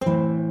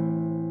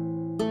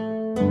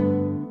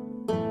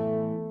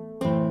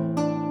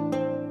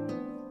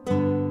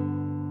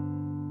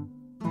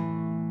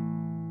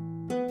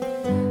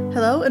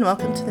and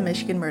welcome to the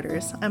Michigan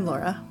Murders. I'm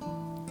Laura.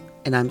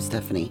 And I'm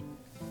Stephanie.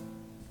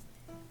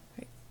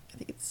 Right. I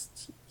think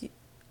it's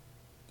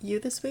you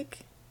this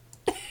week.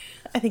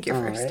 I think you're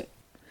first. Right.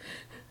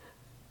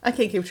 I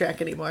can't keep track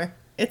anymore.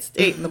 It's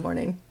 8 in the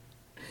morning.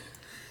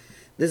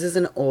 This is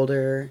an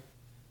older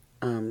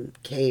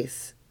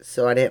case,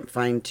 so I didn't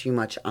find too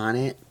much on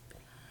it.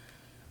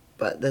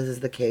 But this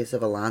is the case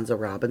of Alonzo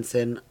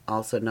Robinson,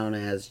 also known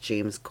as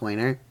James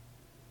Coiner.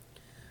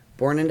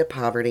 Born into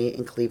poverty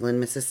in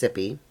Cleveland,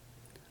 Mississippi,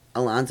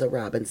 Alonzo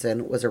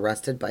Robinson was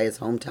arrested by his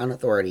hometown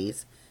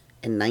authorities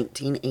in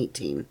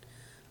 1918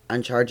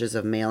 on charges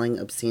of mailing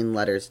obscene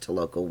letters to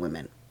local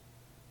women.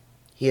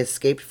 He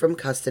escaped from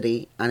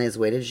custody on his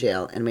way to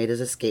jail and made his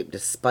escape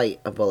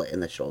despite a bullet in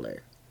the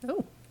shoulder.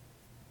 Oh.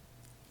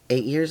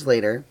 8 years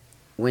later,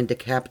 when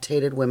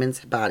decapitated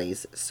women's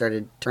bodies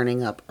started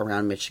turning up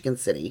around Michigan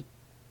City,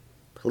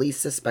 police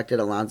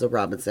suspected Alonzo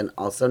Robinson,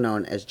 also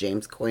known as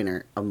James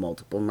Coiner, of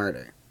multiple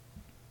murder.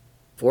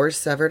 4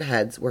 severed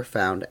heads were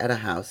found at a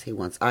house he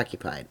once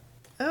occupied.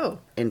 Oh.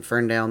 In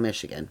Ferndale,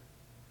 Michigan.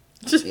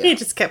 He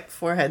just kept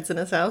 4 heads in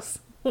his house?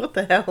 What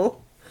the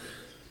hell?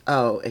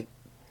 Oh,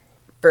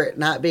 for it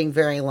not being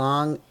very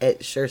long,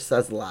 it sure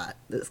says a lot,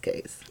 this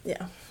case.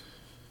 Yeah.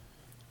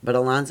 But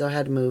Alonzo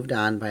had moved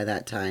on by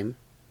that time.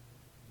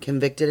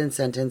 Convicted and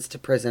sentenced to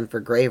prison for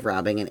grave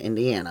robbing in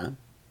Indiana.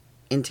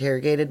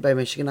 Interrogated by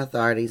Michigan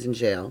authorities in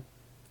jail.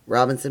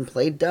 Robinson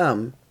played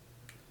dumb,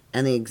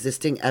 and the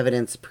existing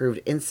evidence proved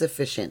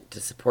insufficient to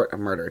support a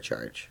murder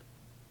charge.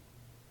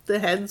 The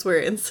heads were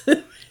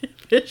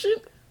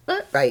insufficient?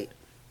 What? Right.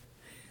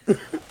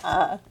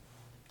 I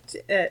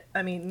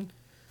mean,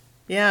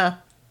 yeah.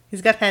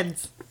 He's got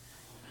heads.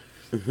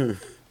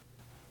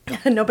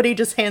 Mm-hmm. Nobody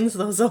just hands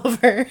those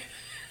over.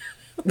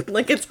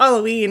 Like it's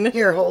Halloween.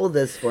 Here, hold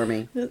this for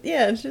me.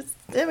 Yeah,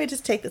 let me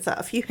just take this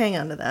off. You hang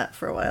on to that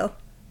for a while.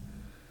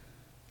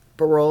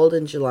 Paroled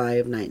in July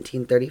of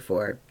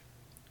 1934,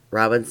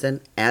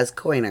 Robinson, as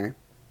Coiner,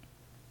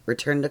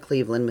 returned to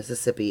Cleveland,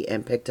 Mississippi,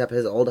 and picked up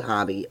his old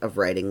hobby of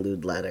writing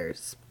lewd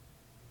letters.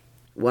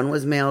 One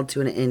was mailed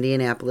to an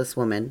Indianapolis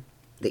woman,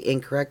 the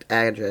incorrect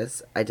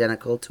address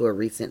identical to a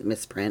recent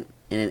misprint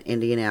in an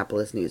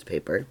Indianapolis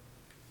newspaper.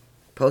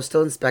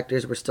 Postal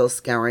inspectors were still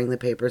scouring the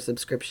paper's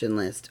subscription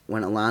list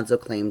when Alonzo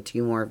claimed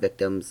 2 more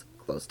victims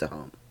close to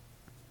home.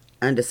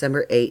 On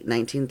December 8,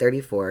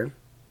 1934,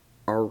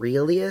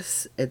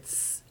 Aurelius,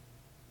 it's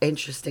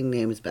interesting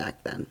names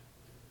back then,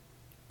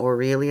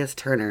 Aurelius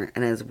Turner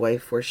and his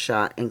wife were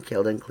shot and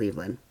killed in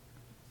Cleveland.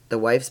 The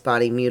wife's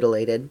body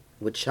mutilated,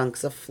 with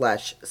chunks of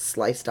flesh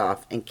sliced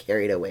off and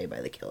carried away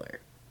by the killer.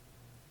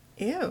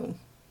 Ew.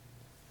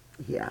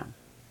 Yeah.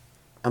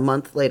 A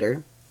month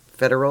later,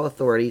 federal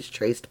authorities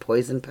traced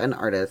poison pen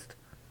artist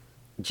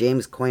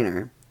James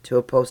Coiner to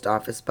a post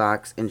office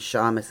box in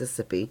Shaw,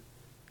 Mississippi,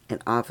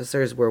 and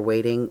officers were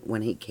waiting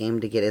when he came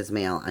to get his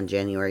mail on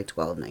January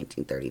 12,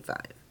 1935.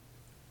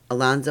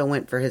 Alonzo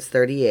went for his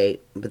 .38,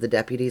 but the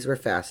deputies were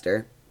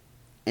faster,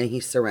 and he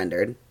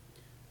surrendered.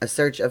 A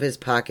search of his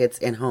pockets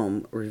and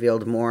home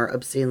revealed more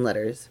obscene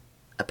letters,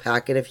 a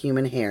packet of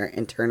human hair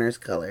in Turner's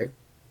color,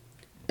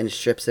 and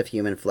strips of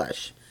human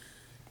flesh.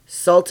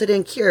 Salted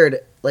and cured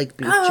like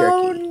beef jerky.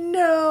 Oh,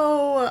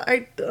 no.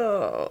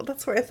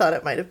 That's where I thought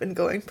it might have been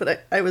going,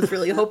 but I was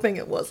really hoping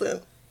it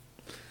wasn't.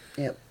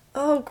 Yep.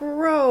 Oh,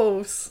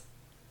 gross.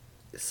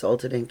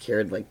 Salted and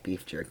cured like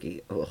beef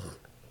jerky. Ugh.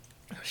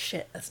 Oh,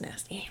 shit. That's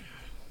nasty.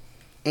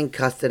 In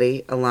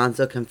custody,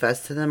 Alonzo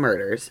confessed to the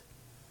murders.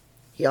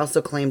 He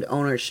also claimed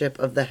ownership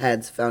of the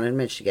heads found in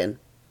Michigan,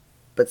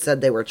 but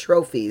said they were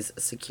trophies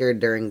secured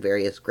during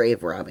various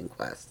grave robbing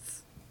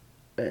quests.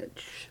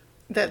 Which...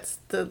 That's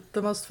the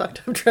most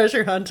fucked up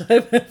treasure hunt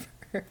I've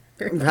ever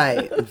heard.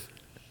 Right.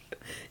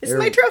 It's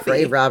my trophy.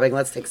 Grave robbing,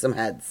 let's take some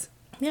heads.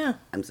 Yeah.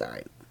 I'm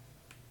sorry.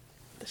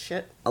 The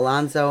shit.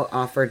 Alonzo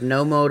offered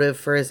no motive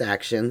for his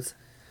actions,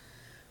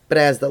 but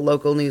as the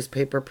local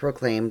newspaper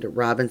proclaimed,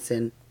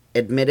 Robinson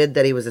admitted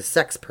that he was a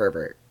sex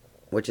pervert,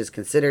 which is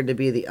considered to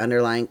be the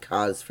underlying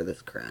cause for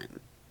this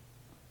crime.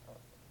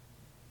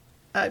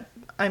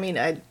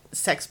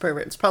 Sex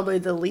pervert's probably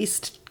the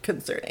least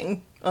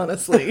concerning,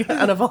 honestly,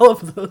 out of all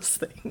of those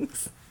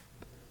things.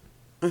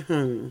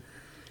 Mm-hmm.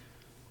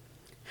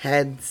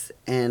 Heads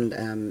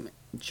and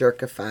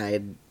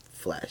jerkified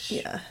flesh.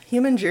 Yeah,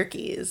 human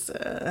jerky is,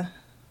 ugh.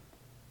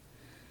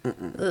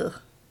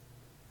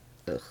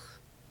 Ugh.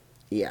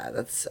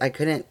 Yeah, I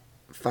couldn't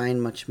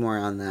find much more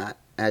on that.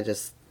 I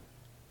just...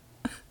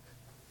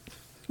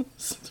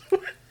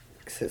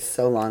 It's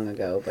so long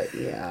ago, but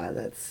yeah,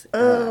 that's...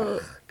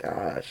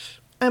 gosh.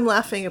 I'm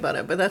laughing about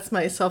it, but that's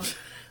my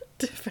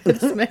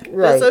self-defense mechanism,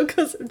 Right.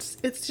 Because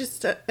it's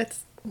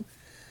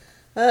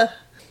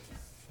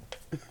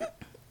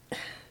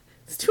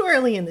too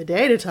early in the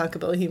day to talk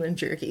about human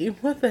jerky.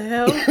 What the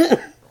hell?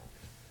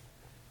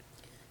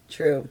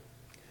 True.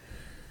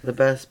 The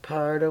best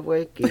part of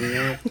waking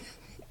up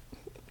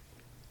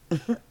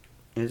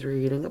is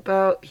reading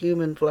about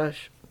human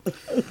flesh.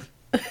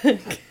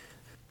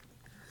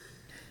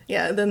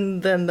 Yeah,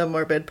 then the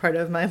morbid part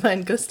of my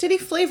mind goes, did he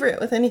flavor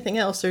it with anything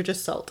else or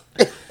just salt?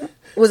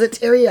 Was it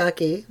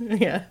teriyaki?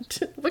 Yeah.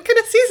 What kind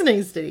of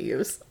seasonings did he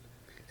use?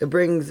 It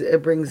brings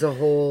a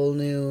whole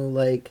new,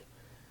 like,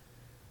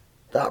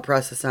 thought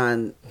process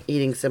on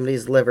eating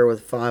somebody's liver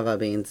with fava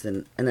beans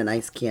and a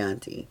nice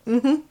Chianti.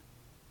 Mm-hmm.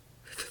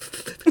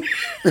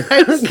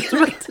 I was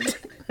about to do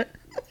that.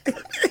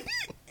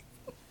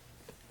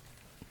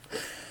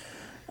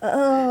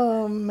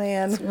 Oh,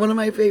 man. It's one of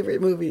my favorite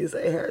movies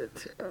I heard.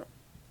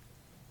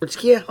 But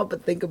you can't help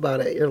but think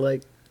about it. You're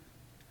like,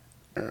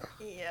 ugh.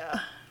 Yeah.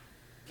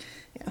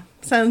 Yeah.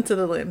 Silence of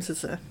the Lambs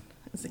is a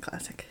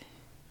classic.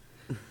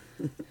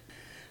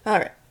 All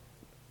right.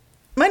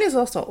 Mine is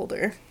also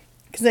older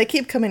because I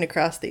keep coming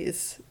across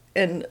these,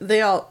 and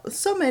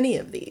so many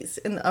of these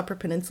in the Upper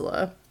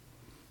Peninsula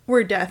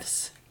were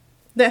deaths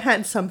that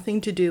had something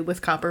to do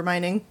with copper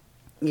mining.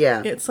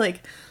 Yeah. It's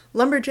like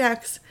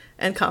lumberjacks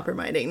and copper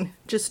mining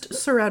just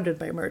surrounded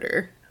by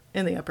murder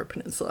in the Upper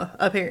Peninsula,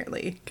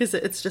 apparently, because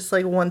it's just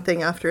like one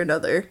thing after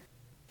another.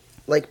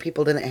 Like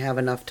people didn't have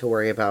enough to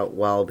worry about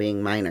while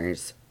being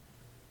miners.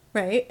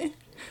 Right?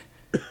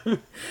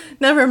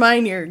 Never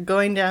mind, you're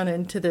going down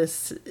into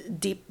this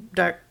deep,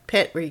 dark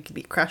pit where you could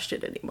be crushed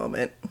at any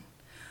moment.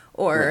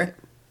 Or Right.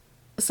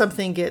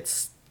 something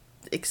gets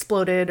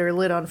exploded or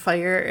lit on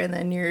fire, and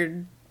then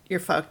you're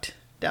fucked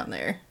down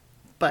there.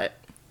 But,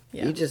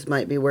 yeah. You just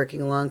might be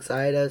working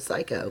alongside a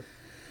psycho.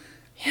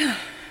 Yeah.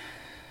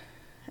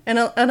 And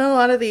a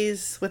lot of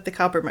these with the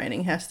copper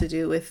mining has to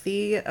do with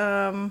the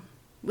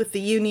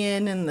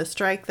union and the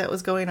strike that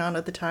was going on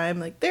at the time.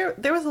 Like, there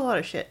was a lot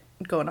of shit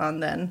going on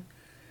then,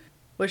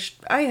 which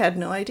I had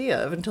no idea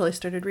of until I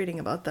started reading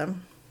about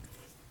them.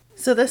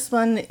 So this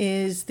one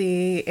is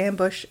the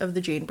ambush of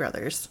the Jane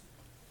brothers.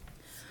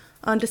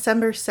 On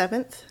December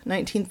 7th,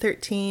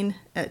 1913,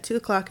 at 2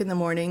 o'clock in the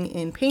morning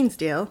in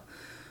Painsdale,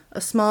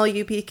 a small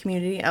UP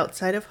community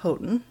outside of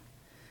Houghton,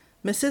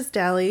 Mrs.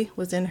 Daly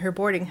was in her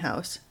boarding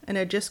house and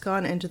had just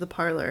gone into the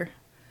parlor.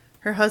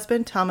 Her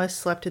husband Thomas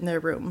slept in their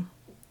room.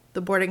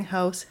 The boarding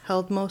house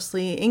held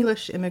mostly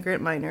English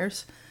immigrant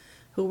miners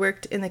who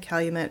worked in the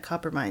Calumet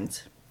copper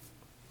mines.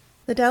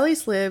 The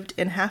Dalys lived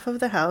in half of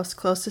the house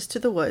closest to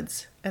the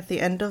woods at the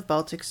end of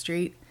Baltic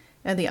Street,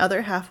 and the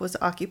other half was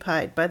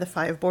occupied by the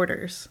 5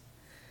 boarders.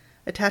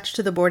 Attached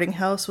to the boarding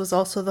house was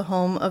also the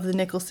home of the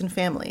Nicholson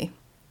family.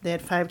 They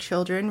had 5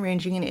 children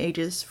ranging in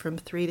ages from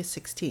 3 to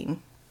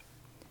 16.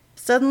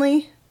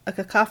 Suddenly, a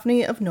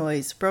cacophony of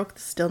noise broke the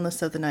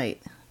stillness of the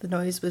night. The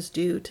noise was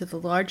due to the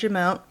large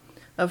amount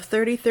of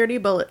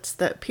 30-30 bullets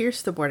that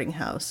pierced the boarding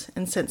house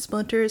and sent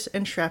splinters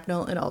and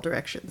shrapnel in all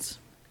directions.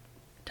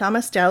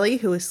 Thomas Daly,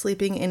 who was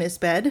sleeping in his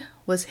bed,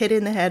 was hit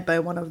in the head by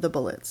one of the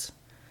bullets.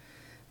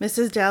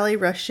 Mrs. Daly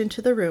rushed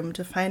into the room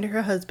to find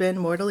her husband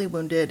mortally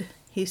wounded.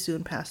 He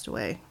soon passed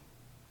away.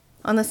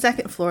 On the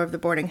 2nd floor of the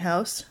boarding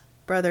house,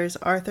 brothers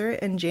Arthur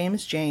and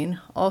James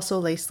Jane also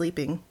lay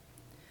sleeping.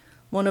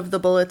 One of the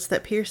bullets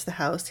that pierced the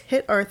house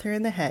hit Arthur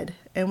in the head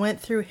and went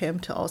through him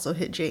to also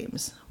hit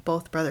James.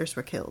 Both brothers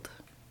were killed.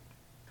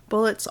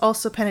 Bullets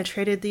also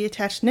penetrated the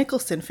attached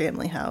Nicholson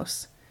family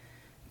house.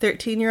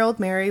 13-year-old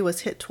Mary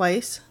was hit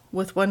twice,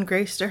 with one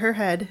grazed to her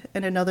head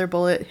and another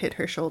bullet hit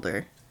her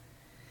shoulder.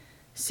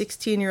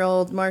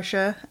 16-year-old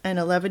Marcia and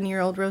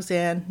 11-year-old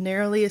Roseanne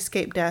narrowly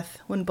escaped death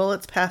when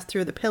bullets passed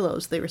through the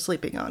pillows they were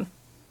sleeping on.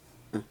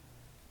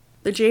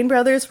 The Jane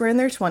brothers were in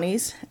their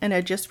 20s and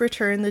had just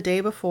returned the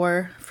day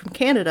before from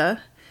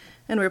Canada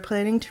and were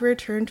planning to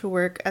return to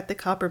work at the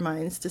copper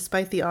mines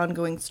despite the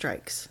ongoing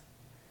strikes.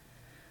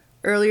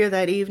 Earlier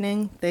that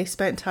evening, they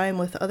spent time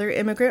with other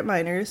immigrant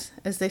miners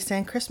as they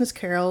sang Christmas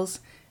carols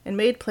and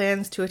made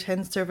plans to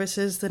attend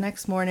services the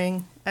next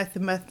morning at the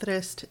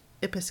Methodist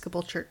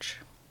Episcopal Church.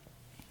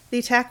 The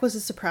attack was a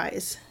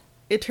surprise.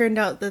 It turned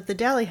out that the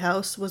Daly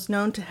house was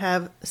known to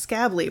have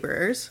scab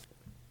laborers,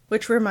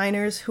 which were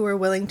miners who were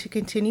willing to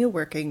continue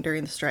working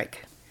during the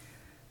strike.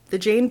 The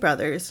Jane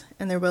brothers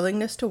and their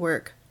willingness to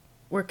work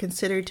were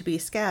considered to be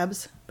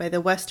scabs by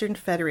the Western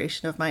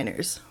Federation of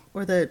Miners,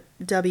 or the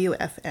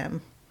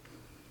WFM.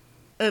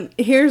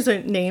 Here's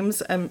their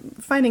names. I'm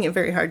finding it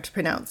very hard to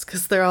pronounce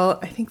because they're all,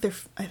 I think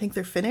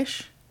they're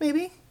Finnish,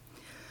 maybe?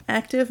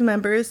 Active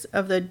members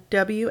of the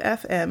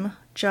WFM,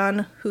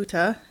 John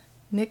Huta,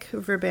 Nick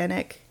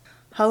Verbanek,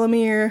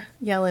 Halomir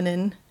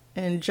Yelinin,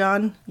 and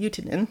John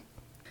Utinen,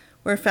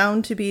 were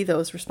found to be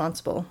those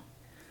responsible.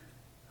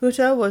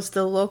 Huta was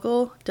the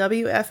local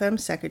WFM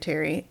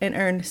secretary and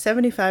earned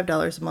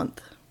 $75 a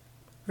month.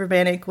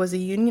 Verbanek was a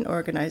union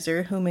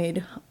organizer who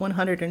made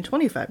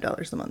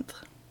 $125 a month.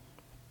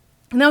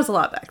 And that was a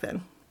lot back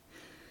then.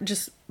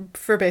 Just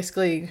for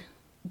basically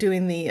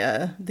doing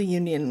the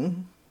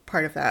union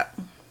part of that.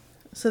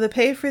 So the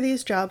pay for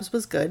these jobs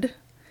was good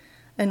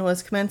and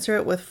was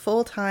commensurate with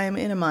full time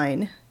in a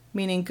mine,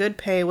 meaning good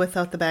pay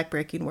without the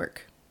backbreaking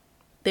work.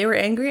 They were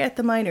angry at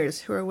the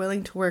miners who were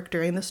willing to work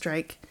during the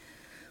strike,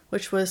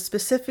 which was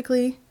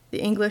specifically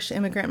the English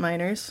immigrant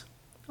miners,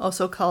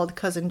 also called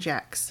Cousin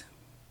Jacks.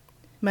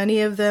 Many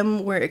of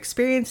them were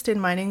experienced in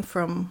mining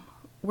from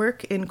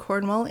work in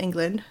Cornwall,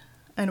 England,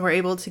 and were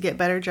able to get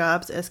better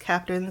jobs as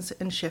captains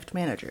and shift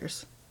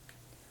managers.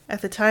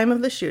 At the time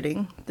of the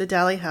shooting, the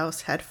Daly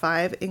house had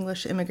 5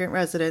 English immigrant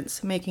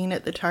residents, making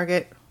it the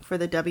target for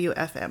the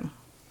WFM.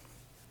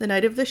 The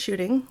night of the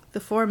shooting, the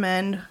 4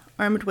 men,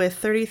 armed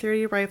with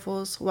 .30-30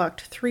 rifles,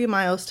 walked 3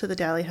 miles to the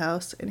Daly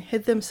house and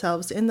hid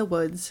themselves in the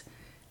woods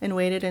and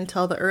waited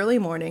until the early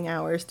morning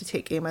hours to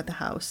take aim at the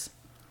house.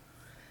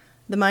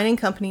 The mining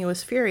company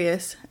was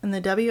furious, and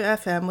the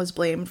WFM was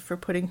blamed for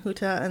putting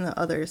Huta and the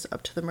others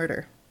up to the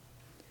murder.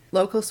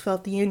 Locals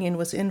felt the Union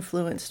was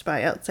influenced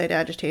by outside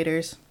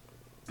agitators,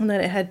 and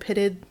that it had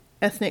pitted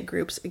ethnic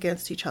groups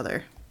against each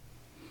other.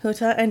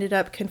 Huta ended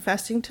up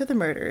confessing to the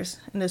murders,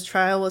 and his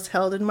trial was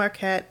held in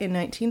Marquette in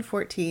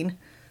 1914,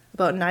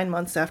 about 9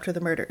 months after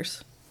the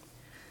murders.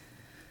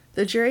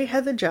 The jury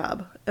had the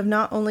job of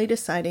not only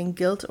deciding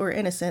guilt or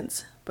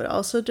innocence, but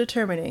also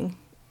determining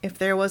if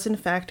there was in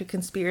fact a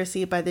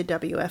conspiracy by the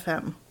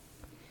WFM.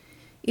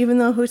 Even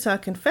though Huta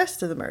confessed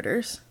to the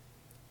murders,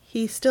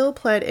 he still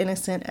pled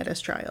innocent at his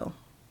trial.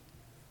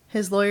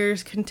 His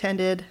lawyers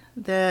contended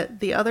that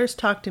the others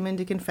talked him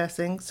into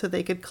confessing so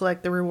they could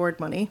collect the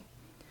reward money.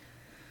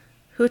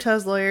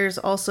 Huta's lawyers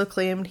also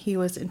claimed he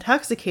was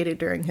intoxicated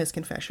during his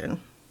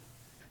confession.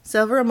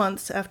 Several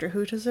months after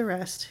Huta's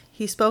arrest,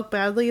 he spoke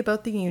badly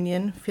about the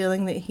Union,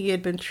 feeling that he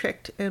had been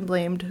tricked and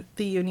blamed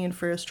the Union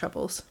for his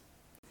troubles.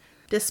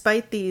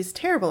 Despite these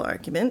terrible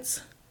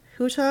arguments,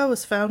 Huta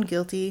was found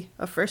guilty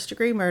of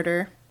first-degree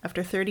murder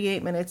after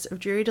 38 minutes of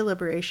jury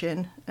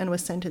deliberation and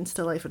was sentenced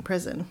to life in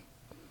prison.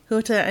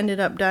 Huta ended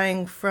up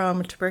dying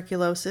from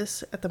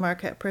tuberculosis at the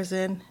Marquette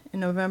prison in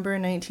November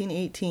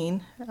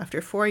 1918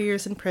 after 4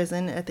 years in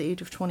prison at the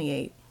age of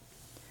 28.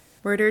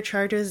 Murder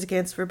charges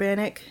against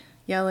Verbanek,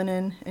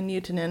 Yelinin, and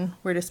Newtonen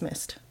were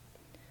dismissed.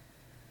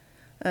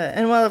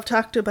 And while I've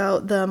talked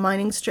about the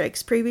mining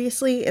strikes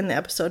previously in the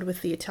episode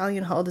with the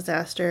Italian Hall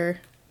disaster,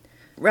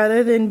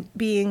 rather than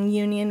being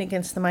union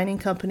against the mining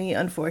company,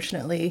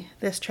 unfortunately,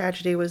 this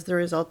tragedy was the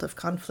result of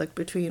conflict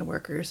between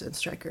workers and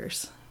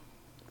strikers.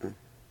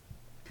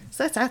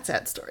 So that's that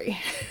sad story.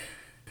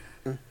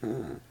 I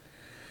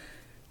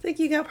think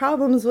you got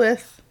problems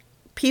with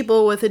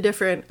people with a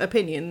different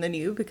opinion than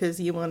you because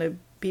you want to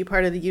be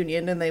part of the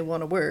union and they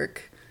want to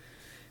work.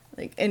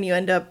 And you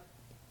end up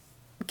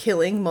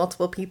killing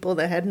multiple people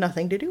that had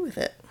nothing to do with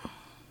it.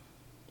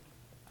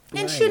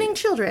 And shooting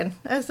children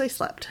as they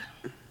slept.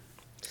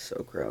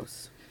 So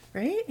gross.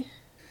 Right?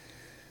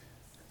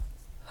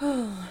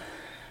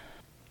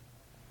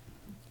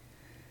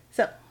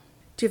 So,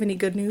 do you have any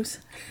good news?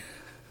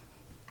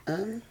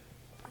 I'm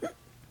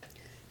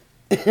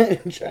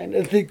trying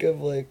to think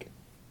of,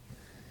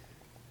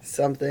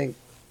 something,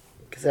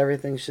 because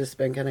everything's just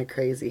been kind of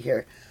crazy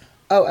here.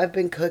 Oh, I've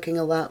been cooking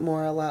a lot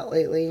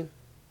lately.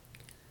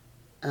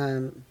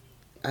 I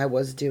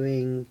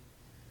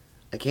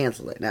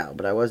canceled it now,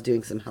 but I was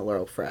doing some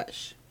Hello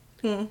Fresh.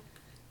 And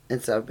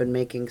so I've been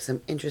making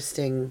some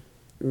interesting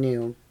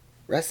new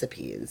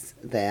recipes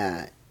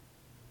that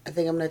I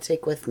think I'm going to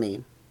take with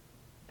me.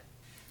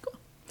 Cool.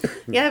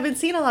 Yeah, I've been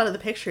seeing a lot of the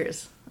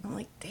pictures. I'm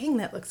like, dang,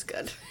 that looks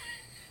good.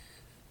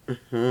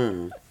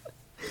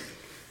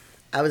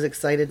 I was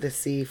excited to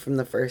see from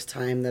the first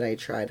time that I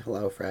tried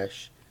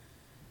HelloFresh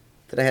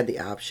that I had the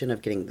option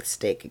of getting the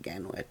steak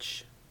again,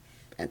 which,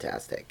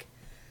 fantastic.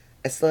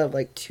 I still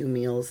have 2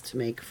 meals to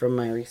make from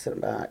my recent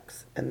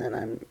box, and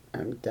then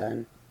I'm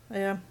done.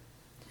 Yeah.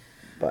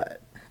 But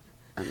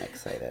I'm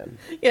excited.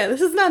 Yeah,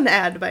 this is not an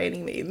ad by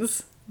any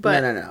means.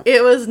 But No.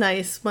 It was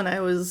nice when I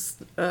was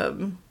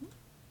going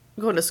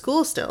to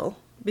school still,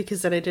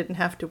 because then I didn't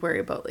have to worry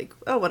about,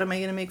 what am I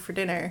going to make for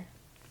dinner?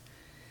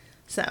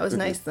 So that was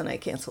nice. Then I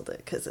canceled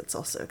it because it's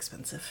also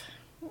expensive.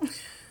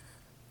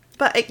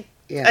 But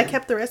I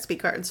kept the recipe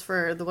cards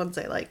for the ones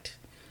I liked.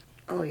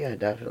 Oh, yeah,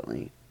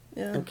 definitely.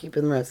 Yeah. I'm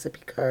keeping the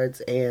recipe cards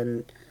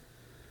and,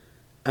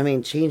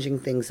 changing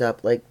things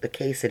up. The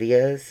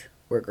quesadillas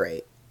were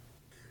great.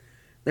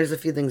 There's a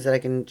few things that I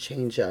can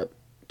change up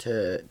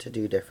to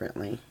do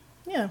differently.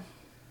 Yeah.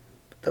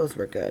 But those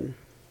were good.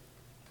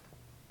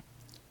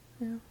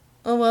 Yeah.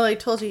 Oh, well, I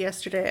told you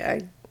yesterday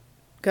I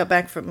got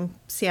back from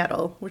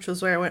Seattle, which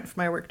was where I went for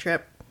my work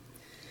trip.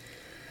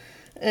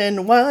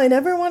 And while I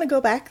never want to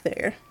go back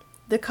there,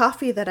 the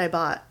coffee that I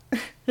bought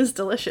is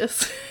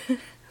delicious.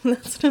 And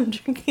that's what I'm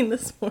drinking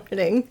this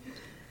morning.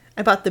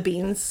 I bought the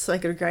beans so I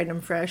could grind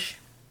them fresh.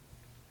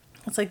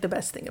 It's the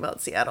best thing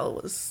about Seattle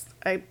was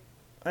I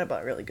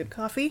bought really good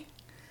coffee.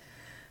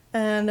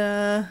 And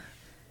I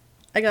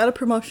got a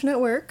promotion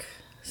at work,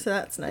 so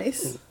that's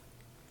nice.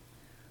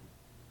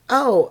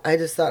 Oh, I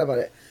just thought about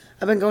it.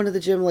 I've been going to the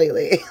gym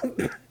lately.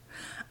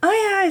 Oh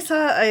yeah, I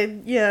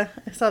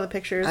saw the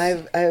pictures.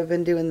 I've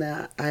been doing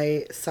that.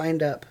 I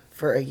signed up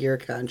for a year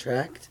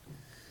contract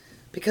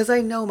because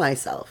I know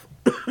myself.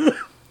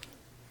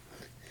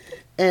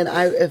 And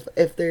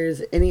if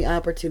there's any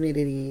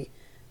opportunity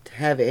to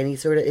have any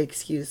sort of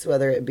excuse,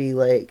 whether it be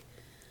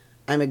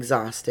I'm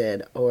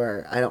exhausted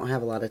or I don't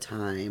have a lot of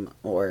time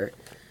or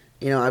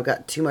I've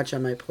got too much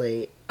on my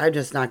plate, I'm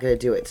just not going to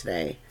do it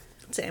today.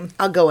 Same.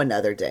 I'll go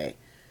another day.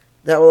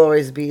 That will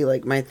always be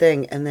like my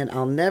thing, and then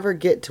I'll never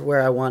get to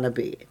where I want to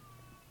be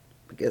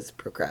because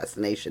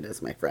procrastination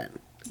is my friend.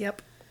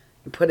 Yep.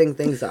 And putting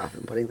things off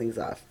and putting things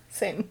off.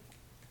 Same.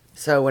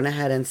 So I went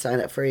ahead and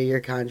signed up for a year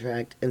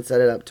contract and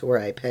set it up to where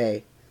I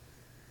pay.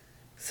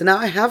 So now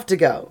I have to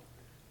go.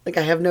 Like,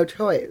 I have no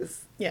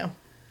choice. Yeah.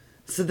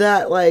 So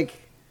that,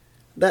 like,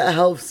 that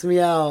helps me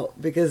out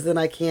because then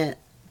I can't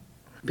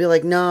be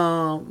like,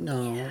 no.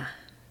 Yeah.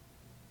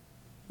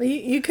 Well,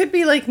 you could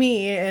be like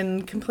me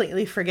and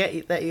completely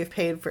forget that you've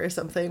paid for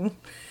something.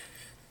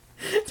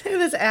 There's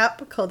this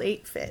app called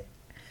 8Fit,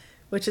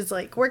 which is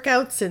like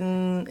workouts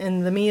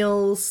and the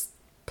meals,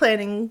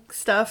 planning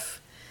stuff.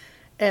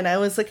 And I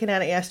was looking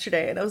at it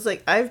yesterday and I was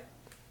like,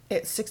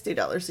 it's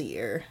 $60 a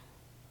year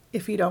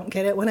if you don't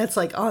get it when it's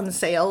like on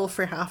sale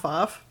for half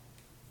off.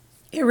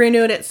 It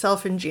renewed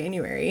itself in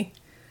January.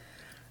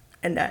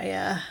 And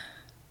I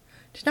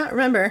did not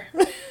remember.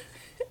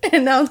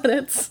 And now that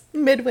it's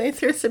midway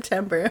through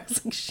September, I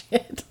was like,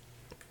 shit.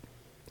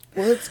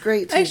 Well, it's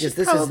great too because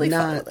this is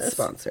not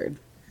sponsored.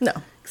 No.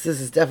 Because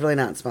this is definitely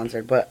not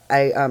sponsored. But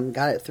I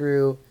got it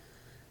through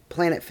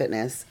Planet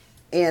Fitness.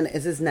 And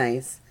this is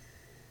nice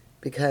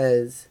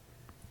because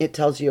it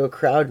tells you a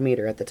crowd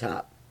meter at the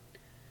top.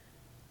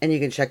 And you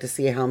can check to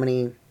see how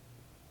many,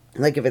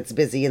 like if it's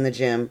busy in the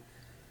gym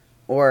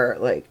or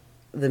like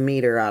the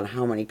meter on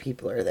how many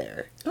people are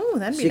there. Oh,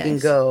 that'd be nice. So you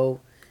nice. can go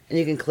and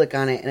you can click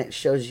on it and it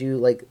shows you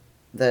like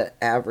the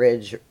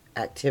average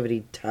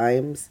activity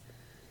times.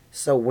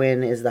 So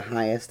when is the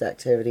highest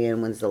activity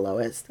and when's the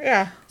lowest.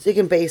 Yeah. So you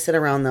can base it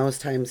around those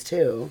times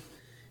too.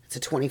 It's a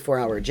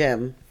 24-hour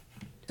gym.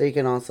 So you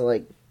can also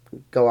like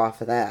go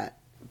off of that.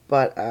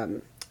 But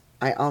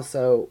I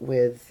also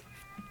with...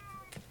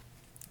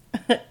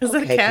 Is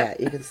that a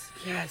cat? You can,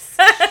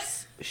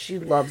 yes. She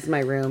loves my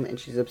room and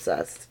she's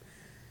obsessed.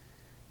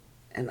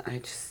 And I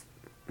just...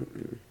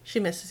 She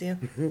misses you.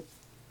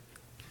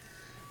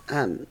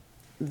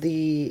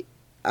 The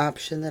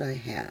option that I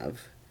have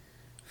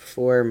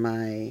for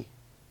my...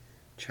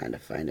 Trying to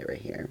find it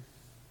right here.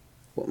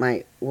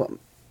 I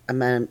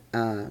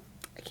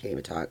can't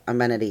even talk.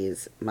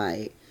 Amenities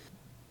my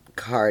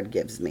card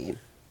gives me.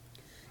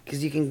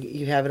 Because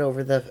you have it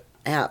over the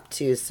app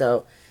too,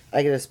 so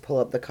I can just pull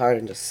up the card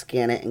and just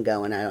scan it and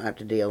go, and I don't have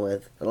to deal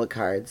with little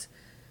cards.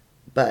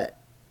 But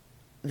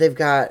they've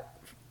got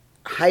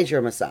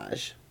hydro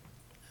massage.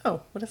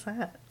 Oh, what is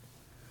that?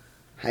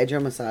 Hydro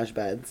massage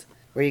beds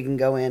where you can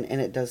go in and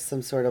it does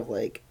some sort of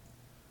like,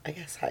 I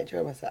guess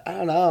hydro massage. I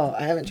don't know.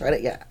 I haven't tried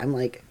it yet. I'm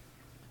like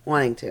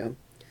wanting to.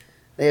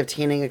 They have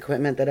tanning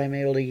equipment that I'm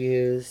able to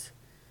use.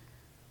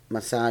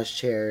 Massage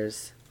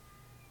chairs.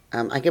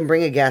 I can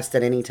bring a guest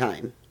at any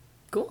time.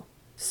 Cool.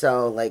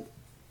 So like,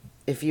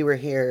 if you were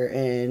here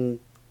and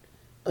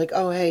like,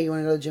 oh hey, you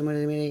want to go to the gym with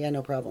me? Yeah,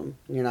 no problem.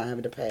 You're not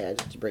having to pay. I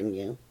just bring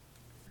you,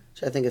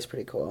 which I think is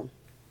pretty cool.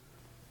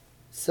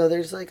 So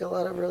there's like a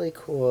lot of really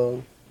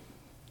cool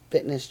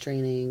fitness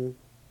training,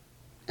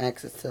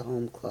 access to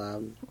home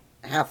club,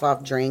 half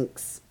off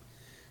drinks,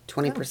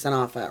 20%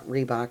 off at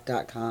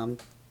Reebok.com.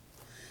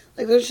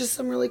 Like there's just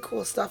some really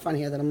cool stuff on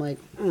here that I'm like,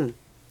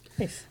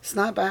 Nice. It's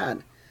not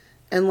bad.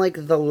 And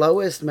like the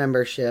lowest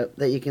membership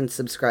that you can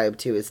subscribe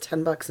to is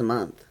 $10 a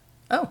month.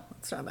 Oh,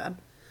 that's not bad.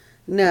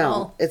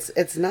 No,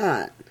 it's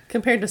not.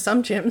 Compared to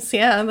some gyms,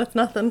 yeah, that's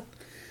nothing.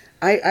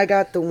 I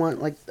got the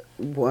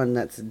one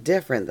that's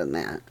different than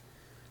that.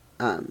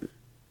 I'm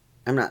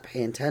not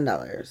paying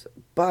 $10,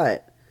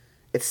 but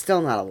it's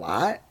still not a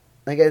lot.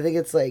 Like I think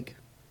it's like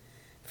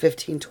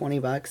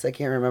 $15-$20. I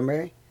can't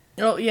remember.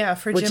 Oh yeah,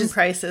 for gym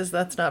prices,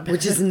 that's not bad.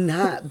 Which is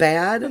not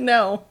bad.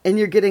 No. And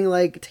you're getting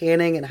like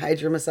tanning and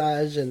hydro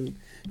massage and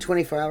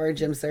 24-hour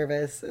gym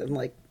service and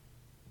like,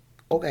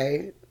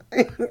 okay.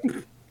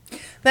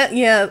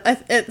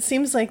 It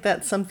seems like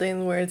that's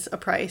something where it's a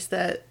price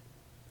that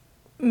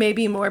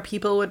maybe more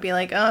people would be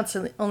like, oh, it's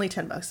only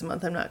 $10 a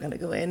month. I'm not going to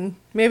go in.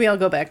 Maybe I'll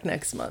go back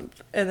next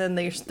month. And then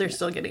they're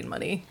still getting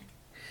money.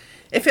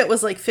 If it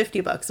was like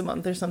 $50 a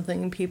month or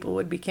something, people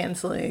would be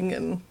canceling,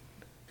 and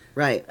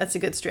right. That's a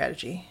good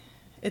strategy.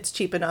 It's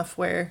cheap enough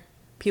where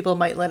people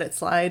might let it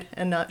slide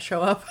and not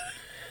show up.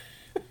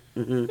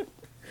 Mm-hmm.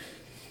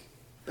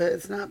 But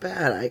it's not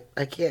bad.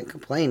 I can't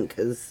complain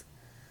because,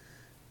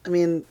 I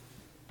mean,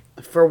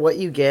 for what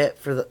you get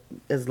for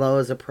as low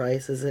as a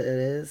price as it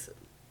is,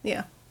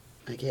 yeah,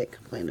 I can't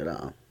complain at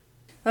all.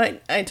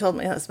 I told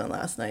my husband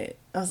last night,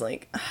 I was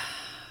like,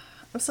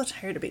 I'm so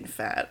tired of being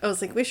fat. I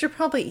was like, we should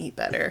probably eat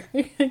better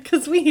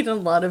because we eat a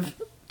lot of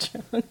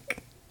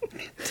junk.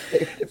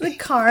 Like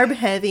carb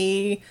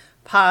heavy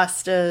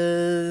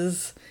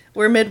pastas.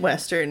 We're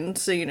Midwestern,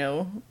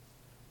 so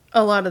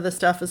a lot of the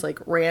stuff is like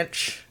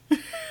ranch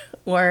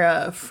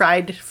or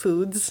fried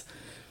foods.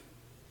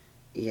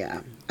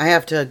 Yeah, I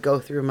have to go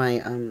through my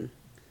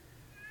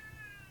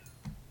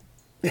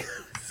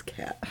this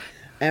cat.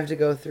 I have to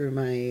go through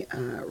my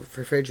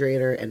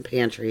refrigerator and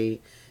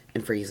pantry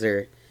and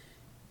freezer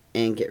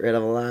and get rid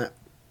of a lot.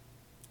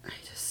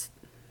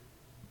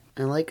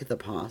 I like the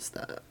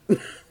pasta.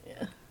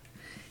 Yeah.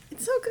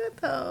 It's so good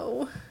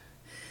though.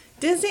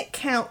 Does it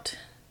count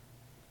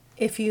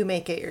if you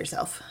make it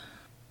yourself.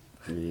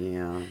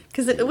 Yeah.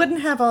 Because it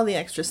wouldn't have all the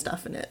extra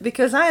stuff in it.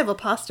 Because I have a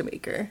pasta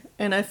maker.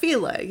 And I feel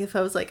like if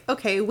I was like,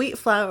 okay, wheat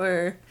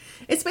flour,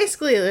 it's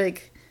basically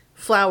like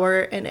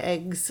flour and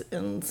eggs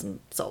and some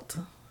salt.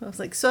 I was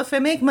like, so if I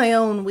make my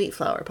own wheat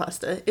flour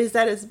pasta, is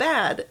that as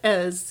bad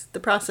as the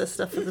processed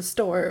stuff at the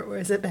store, or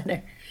is it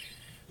better?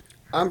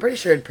 I'm pretty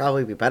sure it'd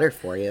probably be better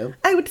for you.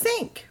 I would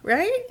think,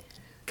 right?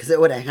 Because it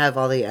wouldn't have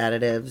all the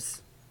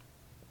additives.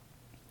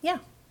 Yeah.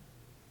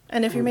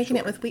 And if you're making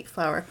it with wheat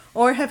flour.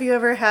 Or have you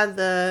ever had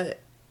I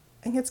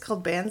think it's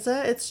called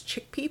banza. It's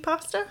chickpea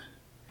pasta.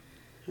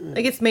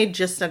 Like it's made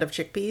just out of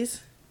chickpeas.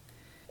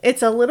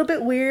 It's a little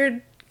bit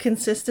weird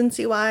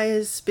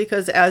consistency-wise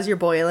because as you're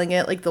boiling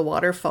it, like the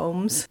water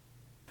foams.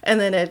 And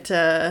then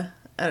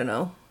I don't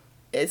know,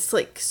 it's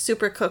like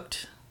super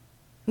cooked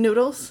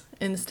noodles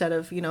instead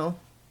of,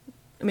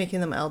 making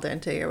them al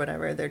dente or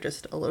whatever. They're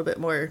just a little bit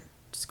more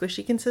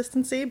squishy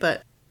consistency,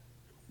 but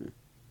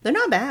they're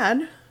not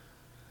bad.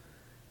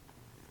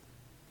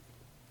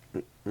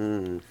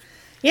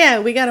 Yeah,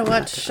 we gotta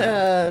watch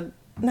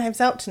Knives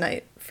Out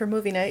tonight for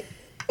movie night.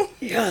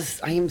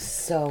 Yes, I am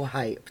so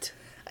hyped.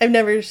 I've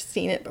never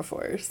seen it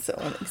before, so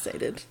I'm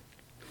excited.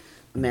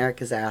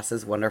 America's ass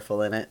is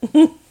wonderful in it.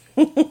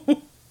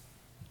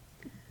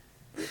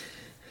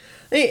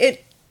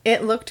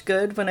 It looked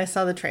good when I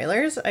saw the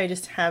trailers. I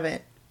just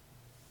haven't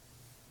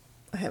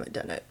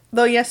done it.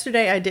 Though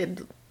yesterday I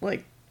did,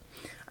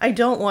 I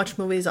don't watch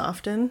movies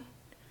often,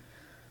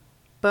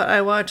 but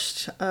I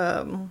watched,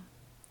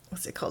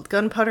 what's it called?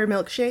 Gunpowder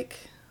Milkshake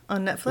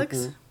on Netflix.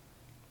 Mm-hmm.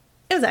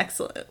 It was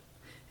excellent.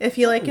 If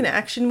you like an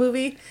action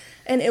movie.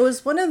 And it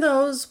was one of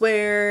those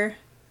where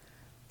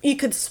you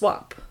could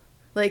swap.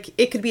 Like,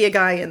 it could be a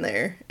guy in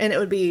there, and it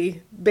would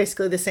be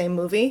basically the same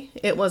movie.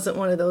 It wasn't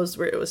one of those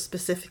where it was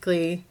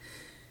specifically,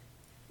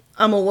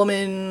 I'm a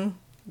woman,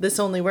 this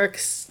only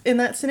works in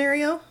that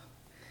scenario.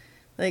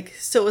 Like,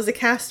 so it was a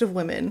cast of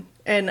women,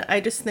 and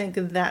I just think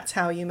that's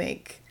how you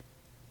make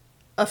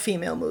a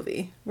female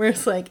movie. Where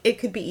it's like, it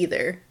could be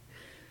either.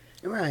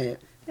 Right.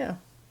 Yeah.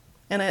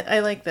 And I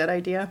like that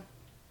idea.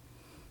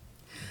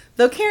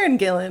 Though Karen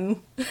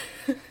Gillan,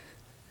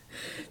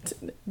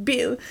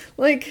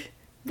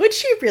 would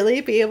she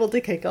really be able to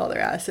kick all their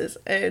asses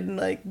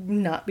and,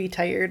 not be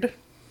tired?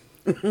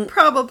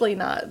 Probably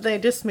not. They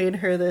just made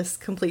her this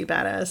complete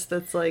badass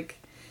that's,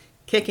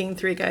 kicking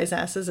 3 guys'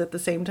 asses at the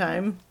same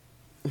time.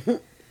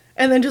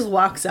 And then just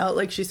walks out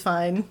like she's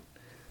fine.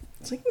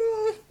 It's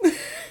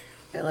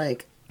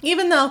like,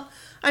 even though,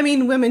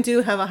 women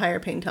do have a higher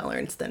pain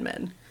tolerance than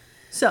men.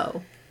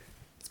 So,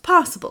 it's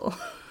possible.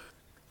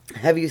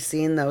 Have you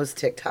seen those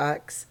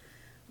TikToks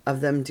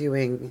of them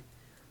doing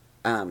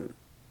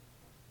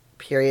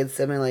period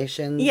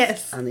simulations?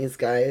 Yes. On these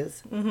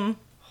guys? Mm-hmm.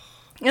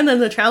 And then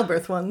the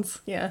childbirth ones,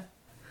 yeah.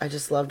 I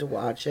just love to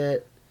watch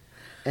it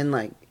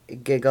and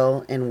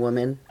giggle and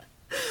woman.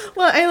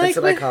 Well, That's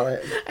what I call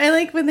it. I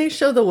like when they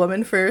show the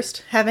woman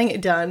first having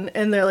it done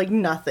and they're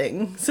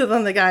nothing. So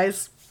then the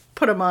guys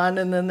put them on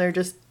and then they're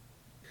just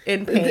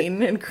in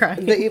pain and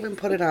crying. They even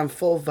put it on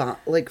full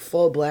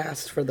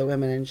blast for the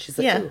women, and she's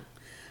like, yeah. Ooh.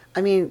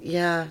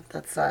 Yeah,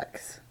 that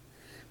sucks.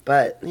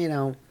 But,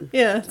 Yeah,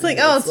 it's like,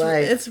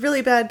 it's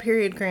really bad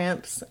period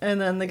cramps. And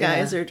then the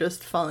guys are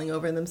just falling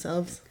over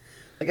themselves.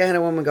 I had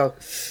a woman go,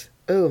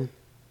 ooh,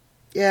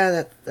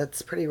 yeah,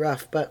 that's pretty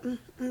rough, but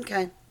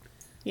okay.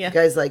 Yeah. The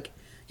guy's like,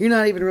 you're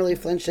not even really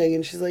flinching.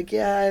 And she's like,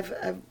 yeah,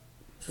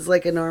 this is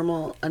like a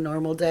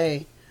normal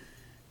day.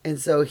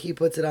 And so he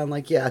puts it on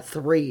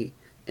 3.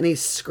 And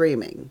he's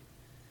screaming.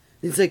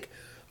 He's like,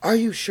 are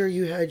you sure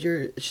you had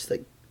your... She's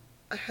like,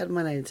 I had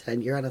mine at a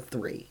 10. You're on a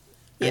 3.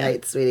 Yeah. All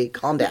right, sweetie,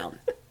 calm down.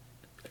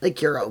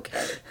 You're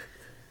okay.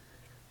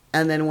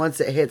 And then once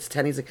it hits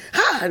 10, he's like,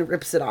 and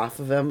rips it off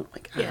of him.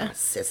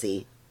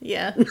 Sissy.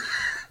 Yeah.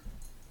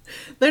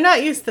 They're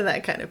not used to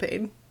that kind of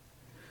pain.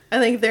 I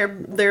think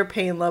their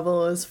pain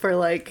level is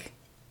for,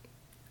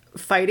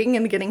 fighting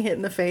and getting hit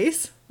in the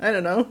face. I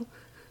don't know.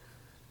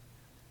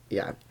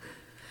 Yeah.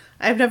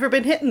 I've never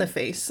been hit in the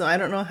face, so I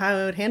don't know how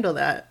I would handle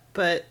that.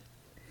 But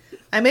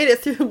I made it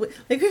through, we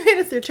made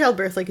it through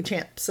childbirth like a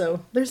champ,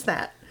 so there's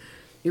that.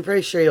 You're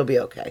pretty sure you'll be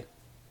okay.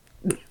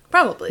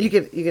 Probably. You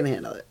can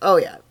handle it. Oh,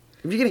 yeah.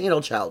 If you can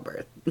handle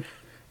childbirth.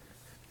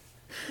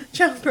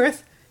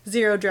 Childbirth,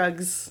 0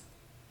 drugs.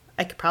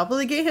 I could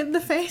probably get hit in the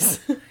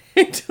face.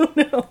 I don't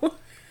know.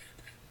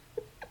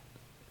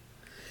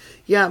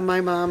 Yeah,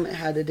 my mom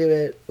had to do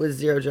it with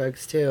 0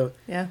 drugs, too.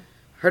 Yeah.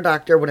 Her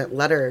doctor wouldn't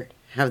let her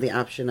have the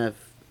option of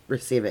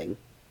receiving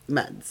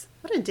meds.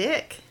 What a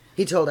dick.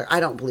 He told her, I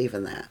don't believe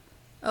in that.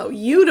 Oh,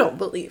 you don't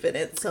believe in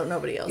it, so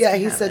nobody else Yeah, can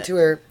he have said it. to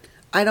her,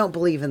 I don't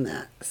believe in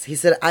that. He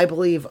said, I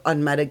believe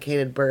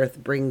unmedicated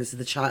birth brings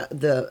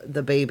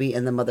the baby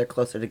and the mother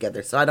closer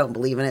together. So I don't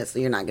believe in it, so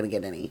you're not going to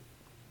get any.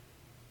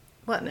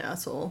 What an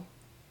asshole.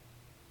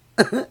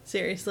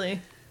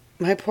 Seriously.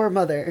 My poor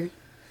mother.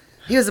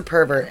 He was a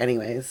pervert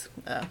anyways.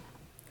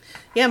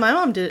 Yeah, my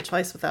mom did it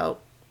twice without.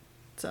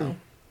 So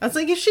I was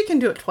like, if she can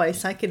do it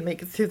twice, I can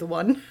make it through the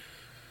one.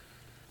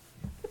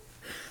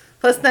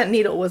 Plus, that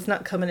needle was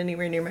not coming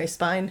anywhere near my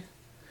spine.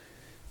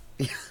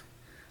 Yeah.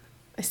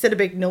 I said a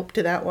big nope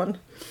to that one.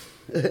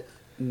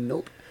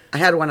 Nope. I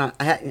had one on,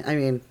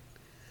 I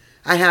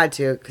had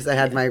to, because I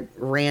had my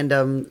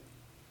random,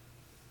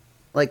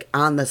 like,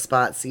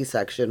 on-the-spot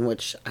C-section,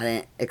 which I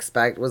didn't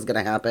expect was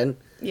going to happen.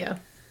 Yeah.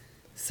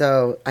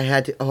 So I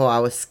had to, I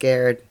was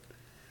scared.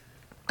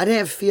 I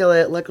didn't feel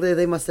it. Luckily,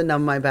 they must have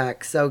numbed my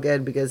back so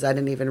good because I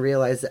didn't even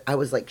realize that I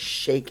was, like,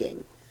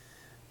 shaking.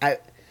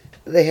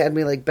 They had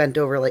me, like, bent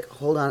over, like,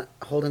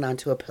 holding on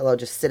to a pillow,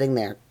 just sitting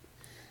there.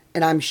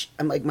 And I'm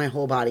like, my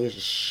whole body is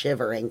just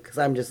shivering because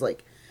I'm just,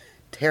 like,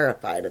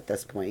 terrified at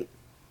this point.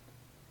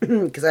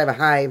 Because I have a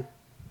high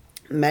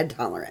med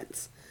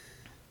tolerance.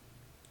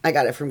 I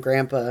got it from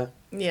Grandpa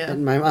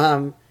and my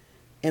mom.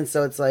 And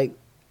so it's like,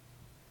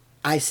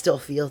 I still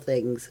feel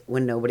things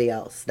when nobody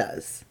else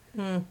does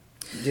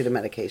due to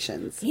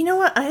medications. You know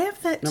what? I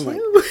have that too. Like,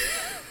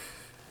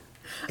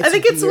 I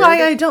think it's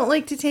why I don't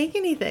like to take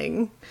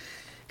anything.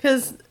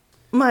 Because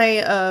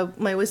my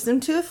wisdom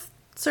tooth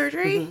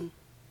surgery,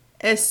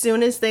 as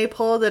soon as they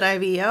pulled that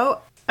IV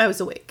out, I was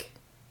awake.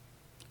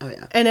 Oh,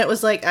 yeah. And it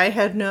was like,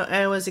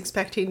 I was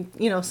expecting,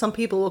 some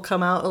people will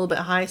come out a little bit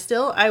high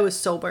still. I was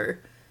sober.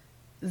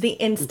 The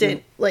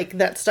instant, like,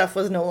 that stuff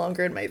was no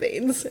longer in my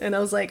veins. And I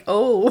was like,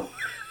 oh,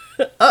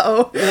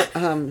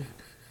 uh-oh.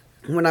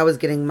 When I was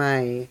getting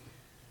my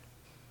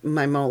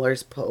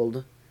molars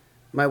pulled,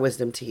 my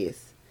wisdom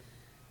teeth,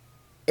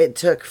 it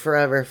took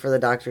forever for the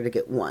doctor to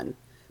get one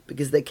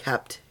because they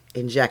kept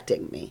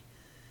injecting me.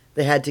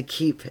 They had to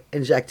keep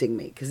injecting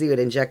me because he would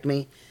inject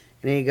me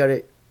and then he'd go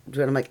to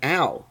do it. I'm like,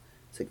 ow.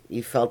 It's like,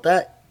 you felt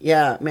that?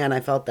 Yeah, man,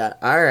 I felt that.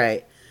 All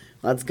right,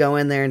 let's go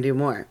in there and do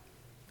more.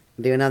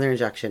 Do another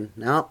injection.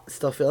 Nope,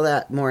 still feel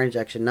that. More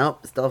injection.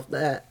 Nope, still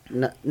that.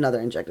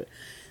 Another injection.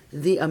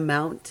 The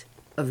amount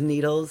of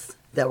needles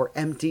that were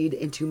emptied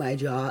into my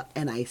jaw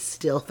and I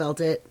still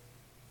felt it.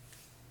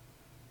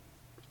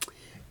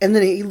 And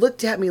then he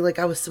looked at me like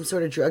I was some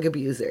sort of drug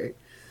abuser.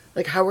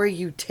 Like, how are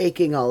you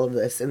taking all of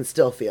this and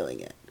still feeling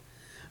it?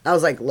 I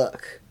was like,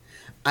 look,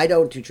 I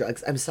don't do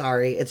drugs. I'm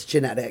sorry. It's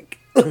genetic.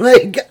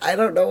 Like, I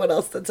don't know what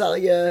else to tell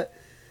you.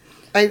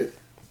 And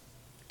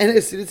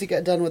as soon as he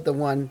got done with the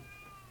one,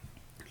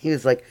 he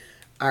was like,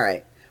 all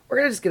right,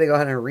 we're just going to go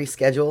ahead and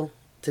reschedule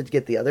to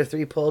get the other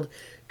 3 pulled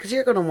because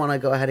you're going to want to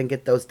go ahead and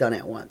get those done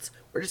at once.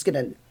 We're just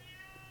going to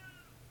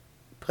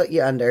put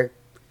you under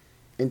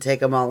and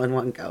take them all in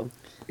one go.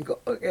 I go,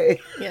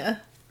 okay. Yeah.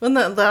 When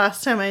the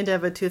last time I had to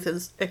have a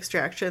tooth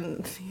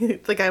extraction,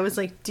 the guy was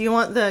like, do you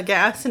want the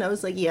gas? And I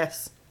was like,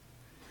 yes.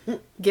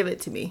 Give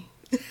it to me.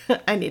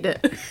 I need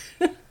it.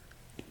 And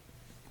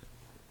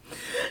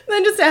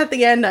then just at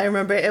the end, I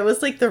remember it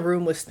was like the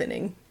room was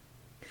spinning.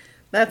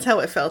 That's how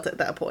it felt at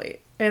that point.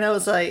 And I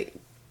was like,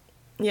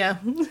 yeah.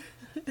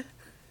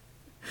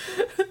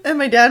 And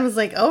my dad was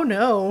like, oh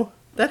no,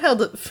 that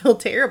felt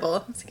terrible.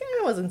 I was like,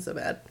 it wasn't so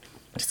bad.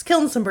 Just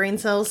killing some brain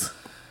cells.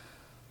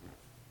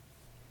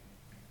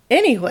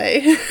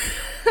 Anyway,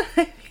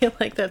 I feel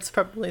like that's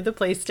probably the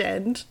place to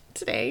end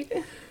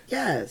today.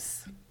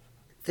 Yes.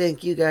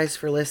 Thank you guys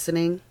for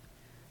listening.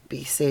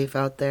 Be safe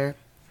out there.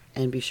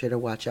 And be sure to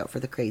watch out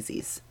for the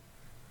crazies.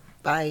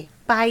 Bye.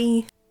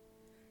 Bye.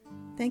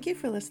 Thank you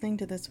for listening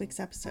to this week's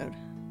episode.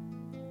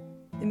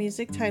 The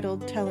music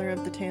titled Teller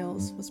of the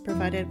Tales was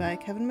provided by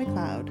Kevin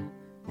MacLeod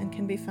and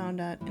can be found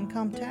at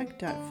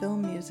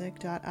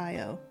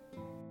incomtech.filmmusic.io.